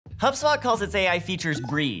HubSpot calls its AI features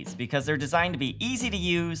Breeze because they're designed to be easy to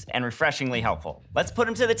use and refreshingly helpful. Let's put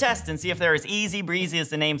them to the test and see if they're as easy breezy as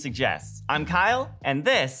the name suggests. I'm Kyle, and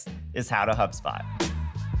this is How to HubSpot.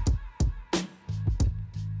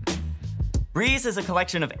 Breeze is a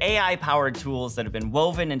collection of AI-powered tools that have been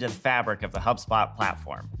woven into the fabric of the HubSpot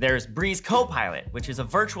platform. There's Breeze Copilot, which is a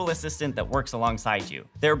virtual assistant that works alongside you.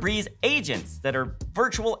 There are Breeze agents that are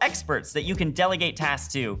virtual experts that you can delegate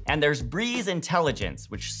tasks to. And there's Breeze Intelligence,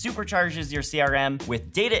 which supercharges your CRM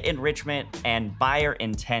with data enrichment and buyer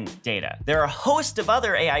intent data. There are a host of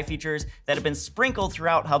other AI features that have been sprinkled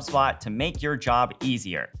throughout HubSpot to make your job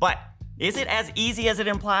easier. But is it as easy as it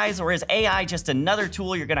implies, or is AI just another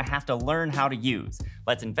tool you're gonna have to learn how to use?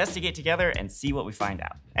 Let's investigate together and see what we find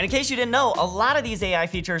out. And in case you didn't know, a lot of these AI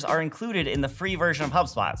features are included in the free version of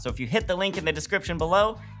HubSpot, so if you hit the link in the description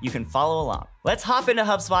below, you can follow along. Let's hop into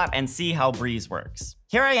HubSpot and see how Breeze works.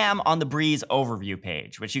 Here I am on the Breeze overview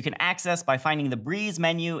page, which you can access by finding the Breeze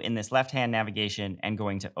menu in this left-hand navigation and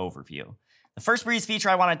going to Overview. The first Breeze feature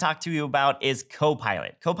I want to talk to you about is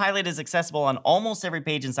Copilot. Copilot is accessible on almost every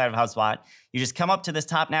page inside of HubSpot. You just come up to this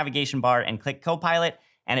top navigation bar and click Copilot,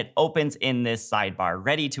 and it opens in this sidebar,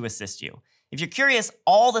 ready to assist you. If you're curious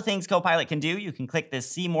all the things Copilot can do, you can click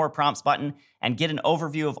this See More Prompts button and get an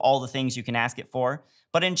overview of all the things you can ask it for.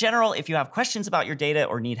 But in general, if you have questions about your data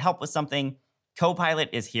or need help with something, Copilot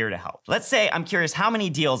is here to help. Let's say I'm curious how many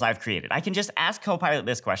deals I've created. I can just ask Copilot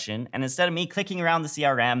this question, and instead of me clicking around the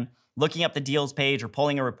CRM, looking up the deals page or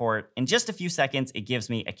pulling a report, in just a few seconds, it gives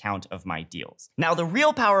me a count of my deals. Now, the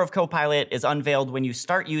real power of Copilot is unveiled when you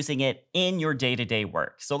start using it in your day-to-day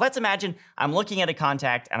work. So let's imagine I'm looking at a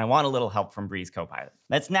contact and I want a little help from Breeze Copilot.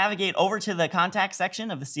 Let's navigate over to the contact section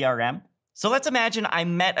of the CRM. So let's imagine I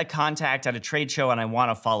met a contact at a trade show and I want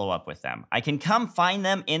to follow up with them. I can come find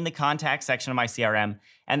them in the contact section of my CRM,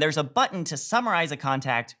 and there's a button to summarize a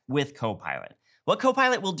contact with Copilot. What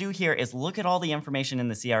Copilot will do here is look at all the information in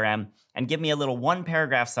the CRM and give me a little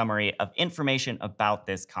one-paragraph summary of information about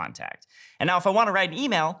this contact. And now if I want to write an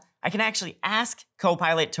email, I can actually ask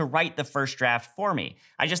Copilot to write the first draft for me.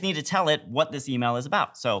 I just need to tell it what this email is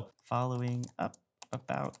about. So, following up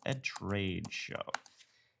about a trade show.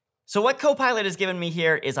 So what Copilot has given me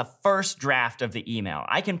here is a first draft of the email.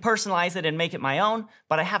 I can personalize it and make it my own,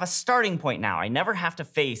 but I have a starting point now. I never have to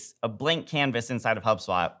face a blank canvas inside of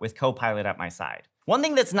HubSpot with Copilot at my side. One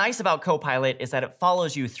thing that's nice about Copilot is that it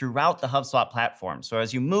follows you throughout the HubSpot platform. So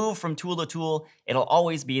as you move from tool to tool, it'll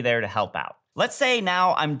always be there to help out. Let's say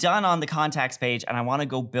now I'm done on the contacts page and I want to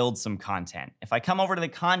go build some content. If I come over to the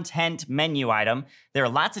content menu item, there are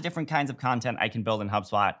lots of different kinds of content I can build in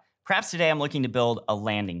HubSpot. Perhaps today I'm looking to build a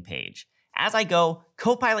landing page. As I go,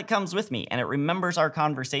 Copilot comes with me and it remembers our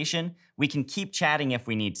conversation. We can keep chatting if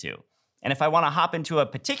we need to. And if I want to hop into a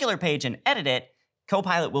particular page and edit it,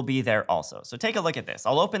 Copilot will be there also. So take a look at this.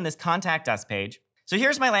 I'll open this Contact Us page. So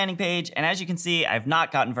here's my landing page, and as you can see, I've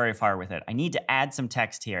not gotten very far with it. I need to add some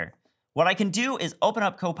text here. What I can do is open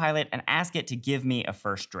up Copilot and ask it to give me a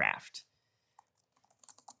first draft.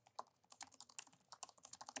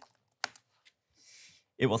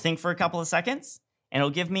 It will think for a couple of seconds, and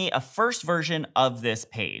it'll give me a first version of this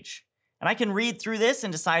page. And I can read through this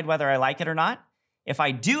and decide whether I like it or not. If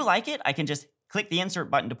I do like it, I can just click the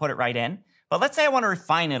insert button to put it right in. But let's say I want to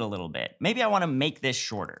refine it a little bit. Maybe I want to make this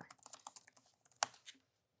shorter.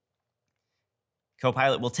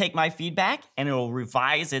 Copilot will take my feedback and it will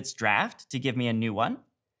revise its draft to give me a new one.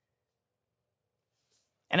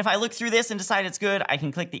 And if I look through this and decide it's good, I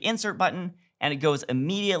can click the insert button and it goes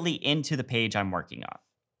immediately into the page I'm working on.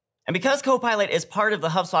 And because Copilot is part of the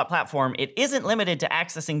HubSpot platform, it isn't limited to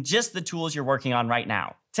accessing just the tools you're working on right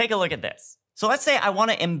now. Take a look at this. So let's say I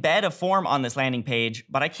want to embed a form on this landing page,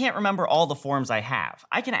 but I can't remember all the forms I have.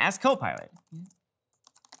 I can ask Copilot.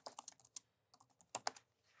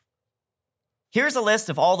 Here's a list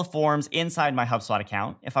of all the forms inside my HubSpot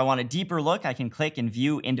account. If I want a deeper look, I can click and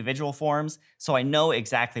view individual forms so I know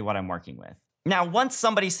exactly what I'm working with. Now, once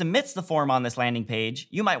somebody submits the form on this landing page,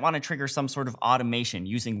 you might want to trigger some sort of automation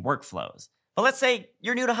using workflows. But let's say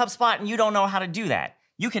you're new to HubSpot and you don't know how to do that.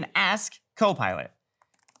 You can ask Copilot.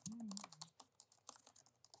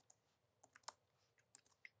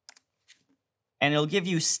 And it'll give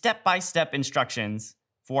you step-by-step instructions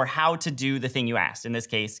for how to do the thing you asked. In this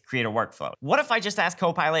case, create a workflow. What if I just ask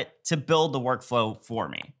Copilot to build the workflow for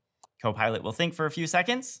me? Copilot will think for a few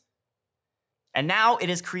seconds. And now it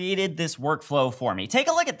has created this workflow for me. Take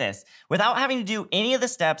a look at this. Without having to do any of the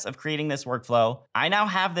steps of creating this workflow, I now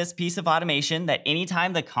have this piece of automation that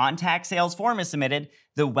anytime the contact sales form is submitted,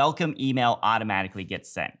 the welcome email automatically gets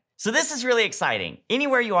sent. So this is really exciting.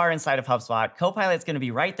 Anywhere you are inside of HubSpot, Copilot's going to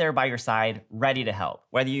be right there by your side, ready to help.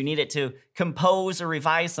 Whether you need it to compose or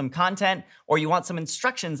revise some content, or you want some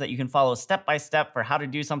instructions that you can follow step by step for how to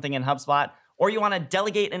do something in HubSpot, or you want to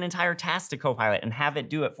delegate an entire task to Copilot and have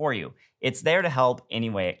it do it for you, it's there to help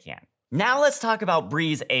any way it can. Now let's talk about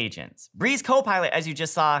Breeze agents. Breeze Copilot, as you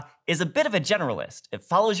just saw, is a bit of a generalist. It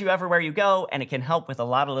follows you everywhere you go, and it can help with a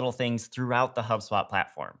lot of little things throughout the HubSpot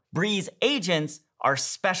platform. Breeze agents are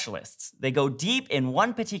specialists. They go deep in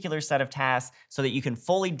one particular set of tasks so that you can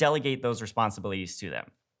fully delegate those responsibilities to them.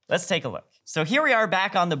 Let's take a look. So here we are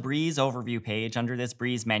back on the Breeze overview page under this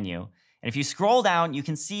Breeze menu. And if you scroll down, you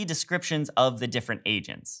can see descriptions of the different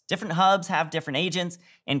agents. Different hubs have different agents.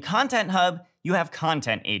 In Content Hub, you have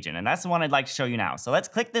Content Agent, and that's the one I'd like to show you now. So let's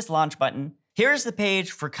click this launch button. Here's the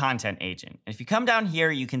page for Content Agent. And if you come down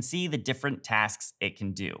here, you can see the different tasks it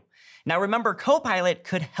can do. Now remember, Copilot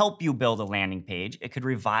could help you build a landing page. It could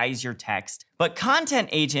revise your text, but Content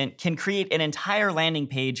Agent can create an entire landing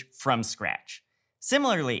page from scratch.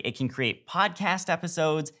 Similarly, it can create podcast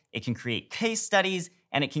episodes, it can create case studies,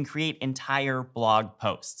 and it can create entire blog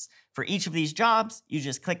posts. For each of these jobs, you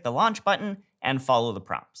just click the launch button and follow the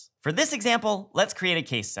prompts. For this example, let's create a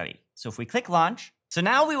case study. So if we click launch, so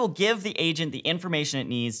now we will give the agent the information it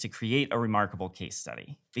needs to create a remarkable case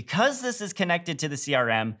study. Because this is connected to the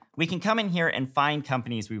CRM, we can come in here and find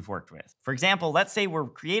companies we've worked with. For example, let's say we're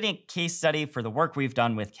creating a case study for the work we've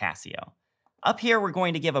done with Casio. Up here, we're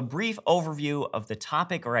going to give a brief overview of the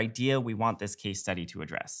topic or idea we want this case study to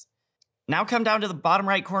address. Now come down to the bottom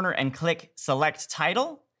right corner and click Select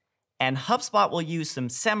Title, and HubSpot will use some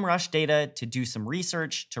SEMrush data to do some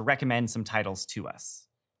research to recommend some titles to us.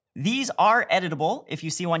 These are editable if you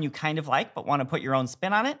see one you kind of like but want to put your own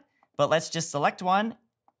spin on it, but let's just select one,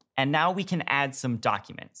 and now we can add some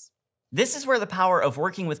documents. This is where the power of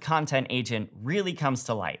working with Content Agent really comes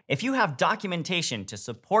to light. If you have documentation to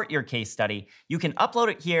support your case study, you can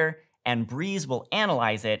upload it here, and Breeze will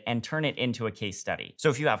analyze it and turn it into a case study. So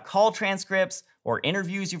if you have call transcripts or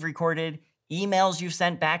interviews you've recorded, emails you've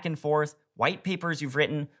sent back and forth, white papers you've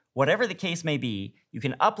written, whatever the case may be, you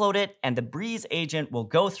can upload it and the Breeze agent will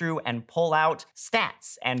go through and pull out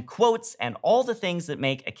stats and quotes and all the things that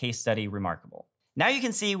make a case study remarkable. Now you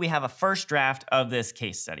can see we have a first draft of this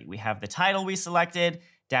case study. We have the title we selected.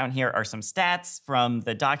 Down here are some stats from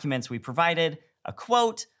the documents we provided, a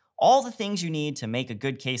quote, all the things you need to make a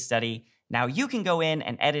good case study. Now you can go in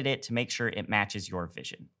and edit it to make sure it matches your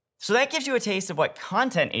vision. So that gives you a taste of what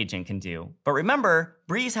Content Agent can do. But remember,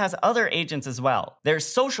 Breeze has other agents as well. There's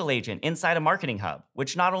Social Agent inside a Marketing Hub,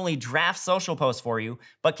 which not only drafts social posts for you,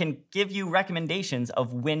 but can give you recommendations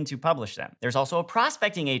of when to publish them. There's also a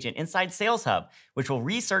Prospecting Agent inside Sales Hub, which will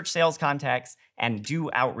research sales contacts and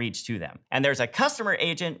do outreach to them. And there's a Customer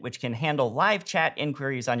Agent, which can handle live chat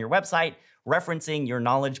inquiries on your website, referencing your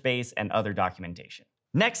knowledge base and other documentation.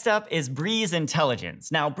 Next up is Breeze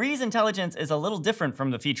Intelligence. Now, Breeze Intelligence is a little different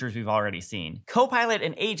from the features we've already seen. Copilot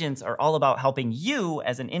and agents are all about helping you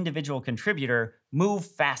as an individual contributor move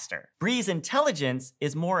faster. Breeze Intelligence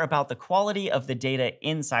is more about the quality of the data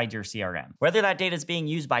inside your CRM. Whether that data is being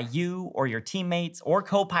used by you or your teammates or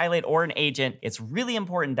Copilot or an agent, it's really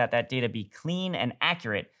important that that data be clean and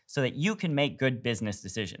accurate so that you can make good business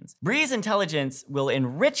decisions. Breeze Intelligence will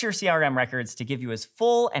enrich your CRM records to give you as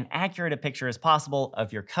full and accurate a picture as possible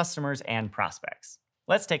of your customers and prospects.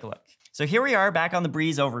 Let's take a look. So here we are back on the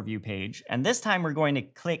Breeze overview page, and this time we're going to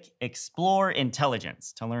click Explore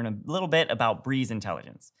Intelligence to learn a little bit about Breeze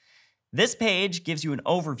Intelligence. This page gives you an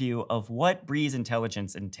overview of what Breeze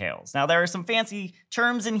Intelligence entails. Now, there are some fancy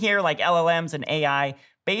terms in here like LLMs and AI.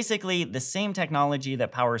 Basically, the same technology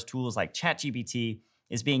that powers tools like ChatGPT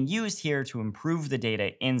is being used here to improve the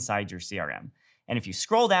data inside your CRM. And if you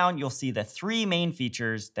scroll down, you'll see the three main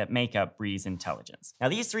features that make up Breeze Intelligence. Now,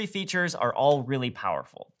 these three features are all really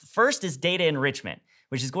powerful. The first is data enrichment,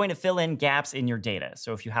 which is going to fill in gaps in your data.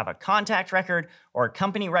 So if you have a contact record or a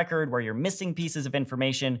company record where you're missing pieces of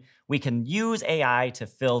information, we can use AI to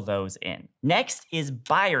fill those in. Next is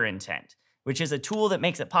buyer intent, which is a tool that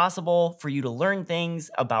makes it possible for you to learn things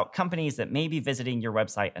about companies that may be visiting your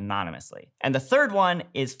website anonymously. And the third one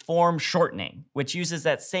is form shortening, which uses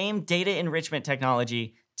that same data enrichment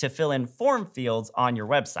technology to fill in form fields on your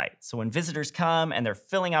website. So when visitors come and they're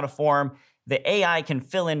filling out a form, the AI can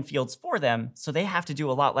fill in fields for them, so they have to do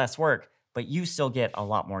a lot less work, but you still get a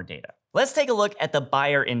lot more data. Let's take a look at the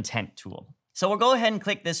buyer intent tool. So we'll go ahead and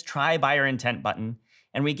click this Try Buyer Intent button.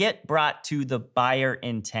 and we get brought to the buyer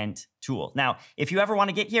intent tool. Now, if you ever want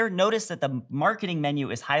to get here, notice that the marketing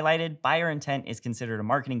menu is highlighted. Buyer intent is considered a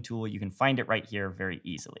marketing tool. You can find it right here very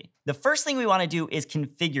easily. The first thing we want to do is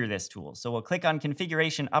configure this tool. So we'll click on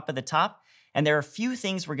configuration up at the top, and there are a few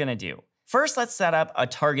things we're going to do. First, let's set up a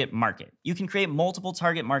target market. You can create multiple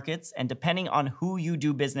target markets, and depending on who you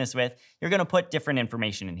do business with, you're going to put different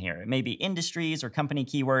information in here. It may be industries or company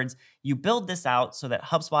keywords. You build this out so that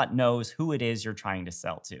HubSpot knows who it is you're trying to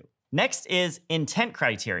sell to. Next is intent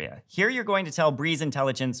criteria. Here you're going to tell Breeze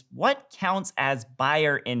Intelligence what counts as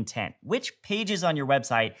buyer intent. Which pages on your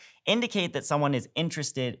website indicate that someone is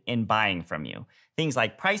interested in buying from you? Things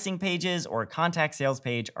like pricing pages or a contact sales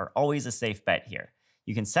page are always a safe bet here.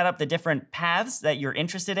 You can set up the different paths that you're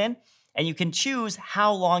interested in, and you can choose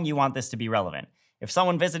how long you want this to be relevant. If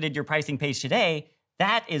someone visited your pricing page today,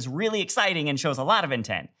 that is really exciting and shows a lot of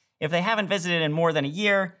intent. If they haven't visited in more than a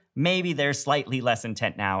year, maybe there's slightly less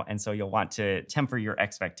intent now, and so you'll want to temper your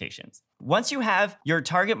expectations. Once you have your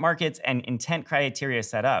target markets and intent criteria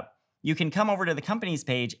set up, you can come over to the company's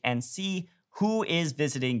page and see who is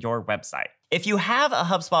visiting your website. If you have a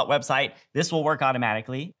HubSpot website, this will work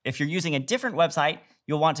automatically. If you're using a different website,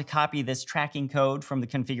 you'll want to copy this tracking code from the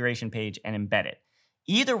configuration page and embed it.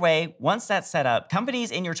 Either way, once that's set up,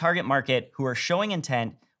 companies in your target market who are showing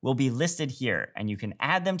intent will be listed here, and you can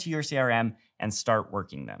add them to your CRM and start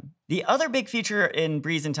working them. The other big feature in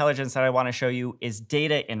Breeze Intelligence that I want to show you is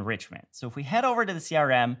data enrichment. So if we head over to the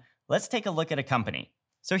CRM, let's take a look at a company.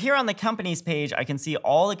 So here on the companies page, I can see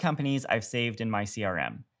all the companies I've saved in my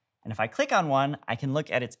CRM. And if I click on one, I can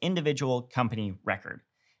look at its individual company record.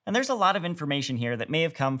 And there's a lot of information here that may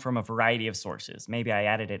have come from a variety of sources. Maybe I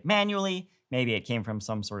added it manually, maybe it came from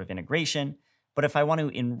some sort of integration. But if I want to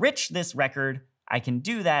enrich this record, I can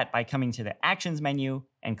do that by coming to the Actions menu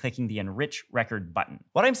and clicking the Enrich Record button.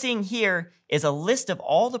 What I'm seeing here is a list of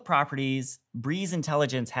all the properties Breeze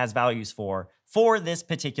Intelligence has values for this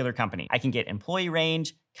particular company. I can get employee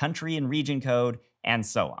range, country and region code, and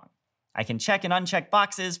so on. I can check and uncheck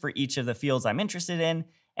boxes for each of the fields I'm interested in,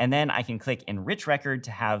 and then I can click Enrich Record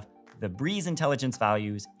to have the Breeze Intelligence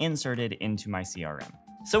values inserted into my CRM.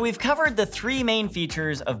 So we've covered the three main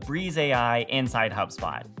features of Breeze AI inside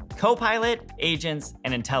HubSpot: Copilot, agents,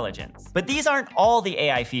 and intelligence. But these aren't all the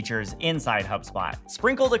AI features inside HubSpot.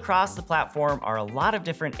 Sprinkled across the platform are a lot of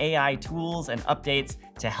different AI tools and updates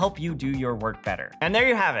to help you do your work better. And there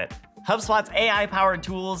you have it. HubSpot's AI-powered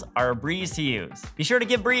tools are a breeze to use. Be sure to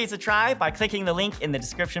give Breeze a try by clicking the link in the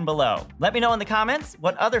description below. Let me know in the comments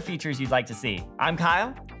what other features you'd like to see. I'm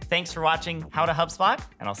Kyle. Thanks for watching How to HubSpot,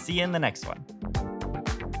 and I'll see you in the next one.